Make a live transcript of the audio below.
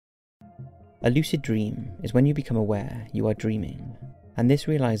A lucid dream is when you become aware you are dreaming, and this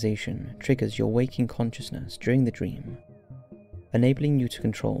realization triggers your waking consciousness during the dream, enabling you to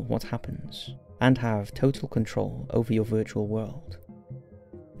control what happens and have total control over your virtual world.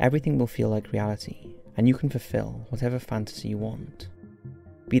 Everything will feel like reality, and you can fulfill whatever fantasy you want,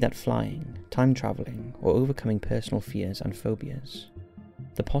 be that flying, time traveling, or overcoming personal fears and phobias.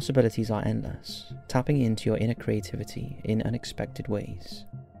 The possibilities are endless, tapping into your inner creativity in unexpected ways.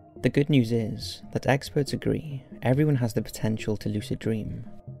 The good news is that experts agree everyone has the potential to lucid dream.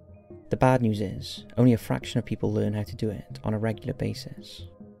 The bad news is only a fraction of people learn how to do it on a regular basis.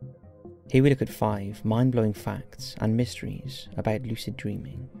 Here we look at 5 mind-blowing facts and mysteries about lucid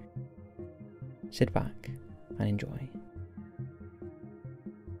dreaming. Sit back and enjoy.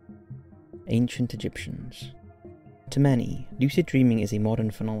 Ancient Egyptians. To many, lucid dreaming is a modern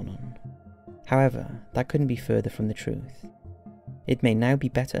phenomenon. However, that couldn't be further from the truth. It may now be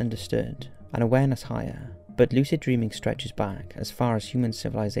better understood and awareness higher, but lucid dreaming stretches back as far as human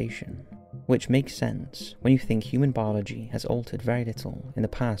civilization, which makes sense when you think human biology has altered very little in the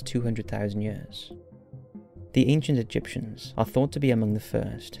past 200,000 years. The ancient Egyptians are thought to be among the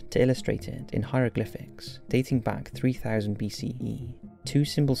first to illustrate it in hieroglyphics dating back 3000 BCE. 2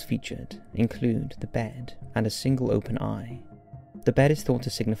 symbols featured include the bed and a single open eye. The bed is thought to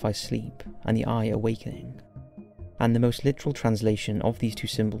signify sleep and the eye awakening, and the most literal translation of these 2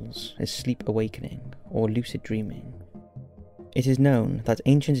 symbols is sleep awakening or lucid dreaming. It is known that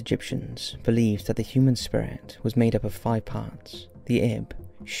ancient Egyptians believed that the human spirit was made up of 5 parts: the Ib,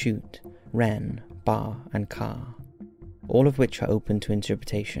 Shut, Ren, Ba and Ka, all of which are open to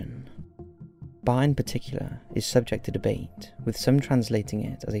interpretation. Ba in particular is subject to debate, with some translating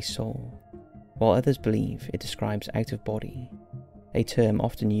it as a soul, while others believe it describes out of body, a term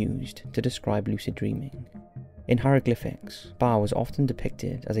often used to describe lucid dreaming. In hieroglyphics, Ba was often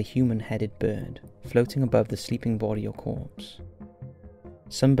depicted as a human-headed bird floating above the sleeping body or corpse.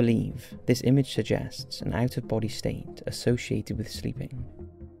 Some believe this image suggests an out-of-body state associated with sleeping.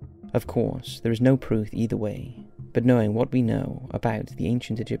 Of course, there is no proof either way, but knowing what we know about the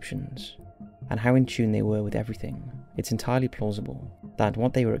ancient Egyptians and how in tune they were with everything, it's entirely plausible that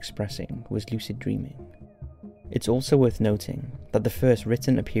what they were expressing was lucid dreaming. It's also worth noting that the first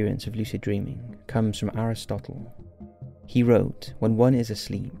written appearance of lucid dreaming comes from Aristotle. He wrote, "When one is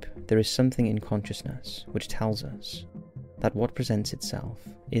asleep, there is something in consciousness which tells us that what presents itself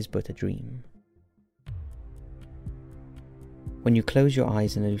is but a dream." When you close your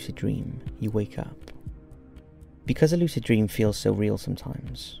eyes in a lucid dream, you wake up. Because a lucid dream feels so real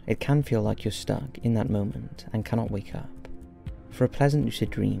sometimes, it can feel like you're stuck in that moment and cannot wake up. For a pleasant lucid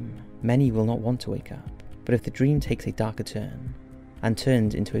dream, many will not want to wake up, but if the dream takes a darker turn and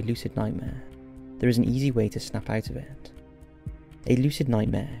turns into a lucid nightmare, there is an easy way to snap out of it. A lucid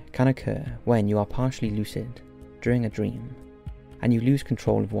nightmare can occur when you are partially lucid during a dream and you lose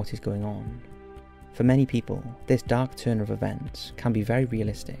control of what is going on. For many people, this dark turn of events can be very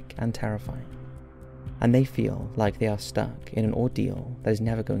realistic and terrifying, and they feel like they are stuck in an ordeal that is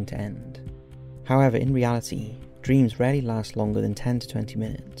never going to end. However, in reality, dreams rarely last longer than 10 to 20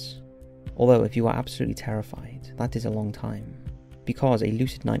 minutes, although if you are absolutely terrified, that is a long time. Because a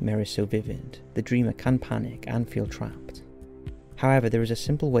lucid nightmare is so vivid, the dreamer can panic and feel trapped. However, there is a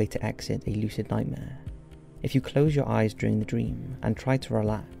simple way to exit a lucid nightmare. If you close your eyes during the dream and try to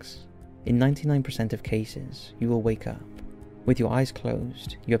relax, in 99% of cases, you will wake up. With your eyes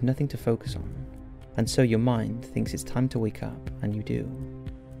closed, you have nothing to focus on, and so your mind thinks it's time to wake up, and you do.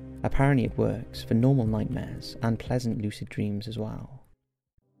 Apparently it works for normal nightmares and pleasant lucid dreams as well.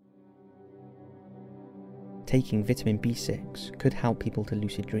 Taking vitamin B6 could help people to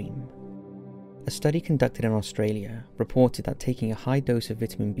lucid dream. A study conducted in Australia reported that taking a high dose of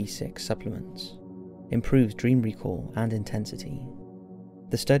vitamin B6 supplements improves dream recall and intensity.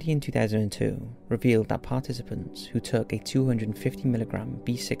 The study in 2002 revealed that participants who took a 250mg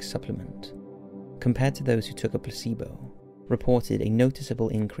B6 supplement, compared to those who took a placebo, reported a noticeable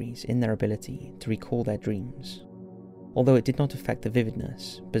increase in their ability to recall their dreams, although it did not affect the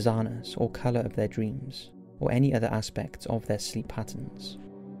vividness, bizarreness, or colour of their dreams, or any other aspects of their sleep patterns.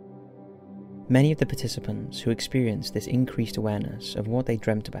 Many of the participants who experienced this increased awareness of what they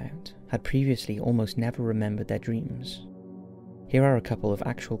dreamt about had previously almost never remembered their dreams. Here are a couple of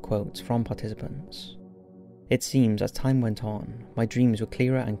actual quotes from participants. "It seems as time went on, my dreams were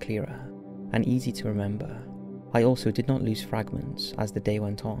clearer and clearer, and easy to remember. I also did not lose fragments as the day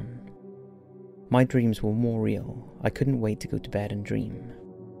went on. My dreams were more real. I couldn't wait to go to bed and dream."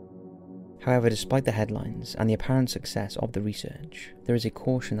 However, despite the headlines and the apparent success of the research, there is a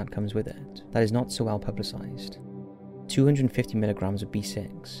caution that comes with it that is not so well publicised. 250 milligrams of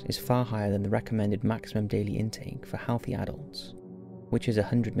B6 is far higher than the recommended maximum daily intake for healthy adults, which is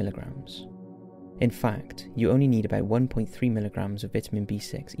 100 milligrams. In fact, you only need about 1.3 milligrams of vitamin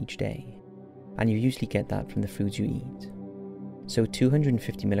B6 each day, and you usually get that from the foods you eat. So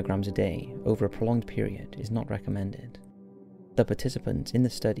 250 milligrams a day over a prolonged period is not recommended. The participants in the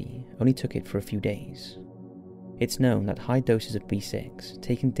study only took it for a few days. It's known that high doses of B6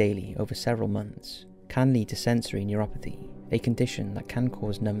 taken daily over several months can lead to sensory neuropathy, a condition that can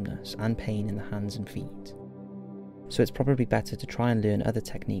cause numbness and pain in the hands and feet. So it's probably better to try and learn other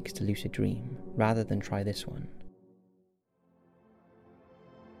techniques to lucid dream rather than try this one.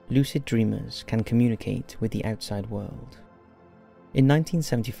 Lucid dreamers can communicate with the outside world. In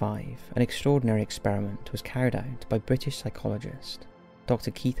 1975, an extraordinary experiment was carried out by British psychologist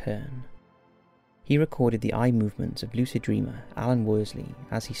Dr. Keith Hearn. He recorded the eye movements of lucid dreamer Alan Worsley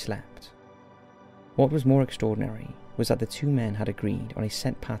as he slept. What was more extraordinary was that the two men had agreed on a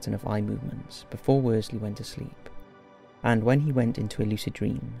set pattern of eye movements before Worsley went to sleep, and when he went into a lucid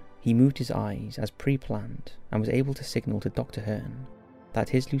dream, he moved his eyes as pre-planned and was able to signal to Dr. Hearn that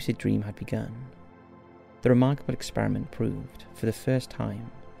his lucid dream had begun. The remarkable experiment proved, for the first time,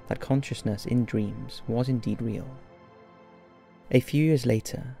 that consciousness in dreams was indeed real. A few years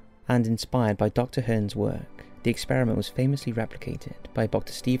later, and inspired by Dr. Hearn's work, the experiment was famously replicated by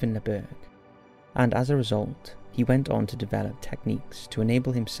Dr. Stephen LeBerg, and as a result, he went on to develop techniques to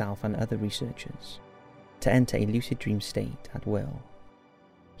enable himself and other researchers to enter a lucid dream state at will.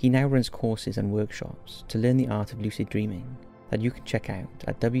 He now runs courses and workshops to learn the art of lucid dreaming that you can check out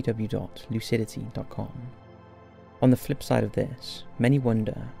at www.lucidity.com. On the flip side of this, many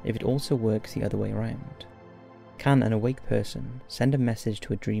wonder if it also works the other way around. Can an awake person send a message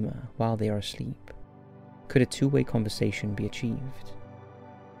to a dreamer while they are asleep? Could a two-way conversation be achieved?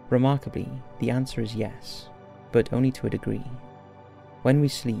 Remarkably, the answer is yes, but only to a degree. When we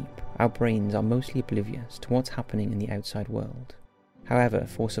sleep, our brains are mostly oblivious to what's happening in the outside world. However,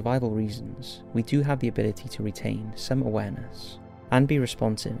 for survival reasons, we do have the ability to retain some awareness and be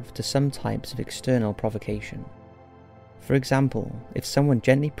responsive to some types of external provocation. For example, if someone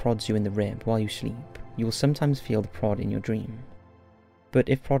gently prods you in the rib while you sleep, you will sometimes feel the prod in your dream. But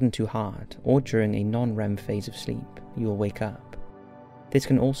if prodded too hard, or during a non-REM phase of sleep, you will wake up. This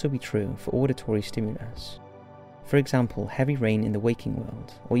can also be true for auditory stimulus. For example, heavy rain in the waking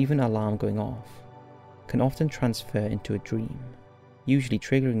world, or even an alarm going off, can often transfer into a dream, usually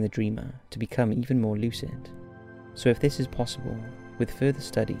triggering the dreamer to become even more lucid. So if this is possible, with further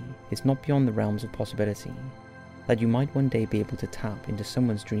study, it's not beyond the realms of possibility that you might one day be able to tap into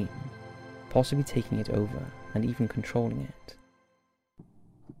someone's dream, possibly taking it over and even controlling it.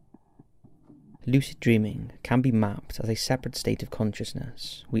 Lucid dreaming can be mapped as a separate state of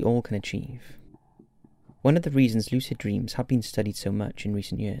consciousness we all can achieve. One of the reasons lucid dreams have been studied so much in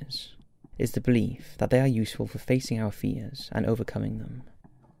recent years is the belief that they are useful for facing our fears and overcoming them.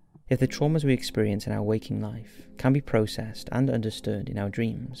 If the traumas we experience in our waking life can be processed and understood in our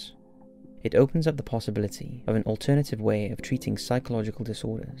dreams, it opens up the possibility of an alternative way of treating psychological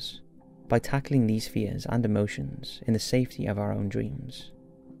disorders by tackling these fears and emotions in the safety of our own dreams.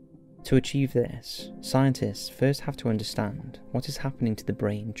 To achieve this, scientists first have to understand what is happening to the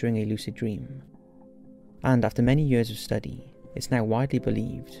brain during a lucid dream. And after many years of study, it's now widely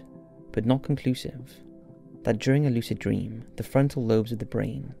believed, but not conclusive, that during a lucid dream, the frontal lobes of the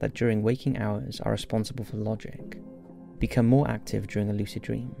brain that during waking hours are responsible for logic become more active during a lucid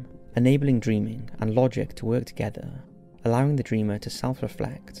dream, enabling dreaming and logic to work together, allowing the dreamer to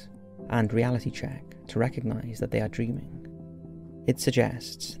self-reflect and reality check to recognize that they are dreaming. It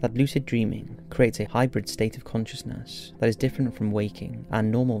suggests that lucid dreaming creates a hybrid state of consciousness that is different from waking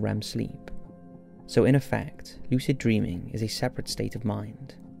and normal REM sleep. So in effect, lucid dreaming is a separate state of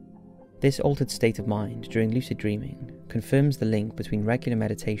mind. This altered state of mind during lucid dreaming confirms the link between regular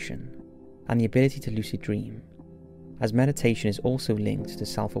meditation and the ability to lucid dream, as meditation is also linked to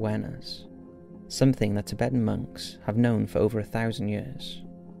self-awareness, something that Tibetan monks have known for over 1,000 years.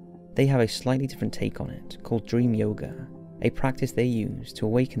 They have a slightly different take on it, called dream yoga, a practice they use to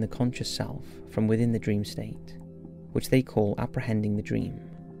awaken the conscious self from within the dream state, which they call apprehending the dream.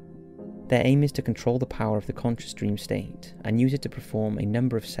 Their aim is to control the power of the conscious dream state and use it to perform a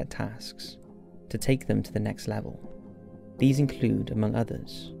number of set tasks to take them to the next level. These include, among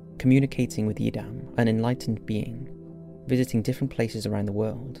others, communicating with Yidam, an enlightened being, visiting different places around the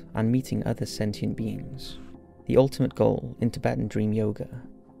world, and meeting other sentient beings. The ultimate goal in Tibetan dream yoga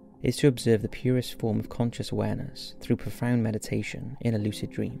is to observe the purest form of conscious awareness through profound meditation in a lucid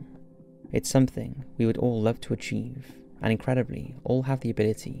dream. It's something we would all love to achieve, and incredibly, all have the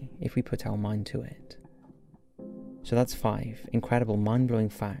ability if we put our mind to it. So that's 5 incredible mind-blowing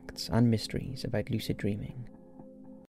facts and mysteries about lucid dreaming.